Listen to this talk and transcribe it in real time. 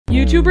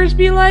YouTubers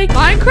be like?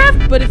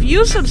 Minecraft? But if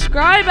you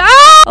subscribe,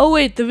 ah! Oh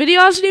wait, the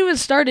video hasn't even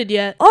started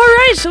yet.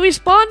 Alright, so we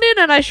spawned in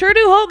and I sure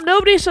do hope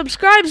nobody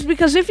subscribes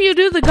because if you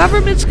do, the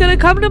government's gonna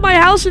come to my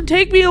house and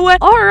take me away.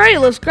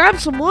 Alright, let's grab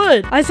some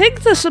wood. I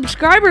think the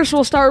subscribers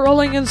will start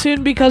rolling in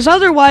soon because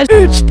otherwise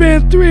it's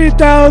been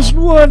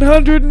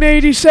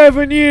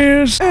 3,187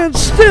 years and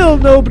still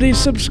nobody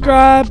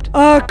subscribed.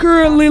 I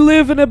currently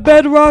live in a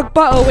bedrock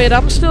box. Oh wait,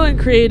 I'm still in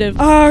creative.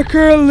 I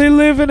currently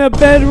live in a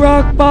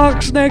bedrock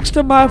box next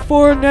to my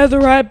 4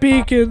 netherite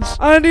beacons.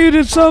 I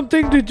needed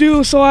something to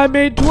do, so I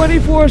made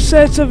 24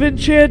 sets of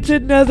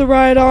enchanted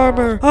netherite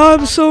armor.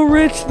 I'm so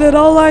rich that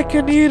all I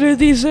can eat are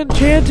these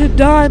enchanted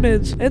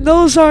diamonds, and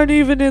those aren't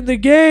even in the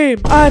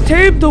game. I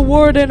tamed the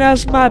warden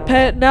as my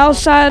pet, and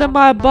outside of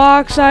my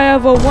box I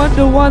have a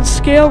 1-to-1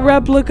 scale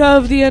replica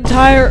of the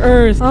entire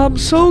earth. I'm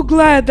so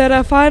glad that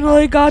I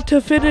finally got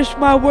to finish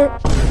my work.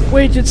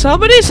 Wait, did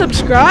somebody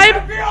subscribe?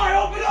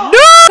 FBI, open up! No!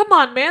 Come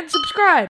on, man, subscribe.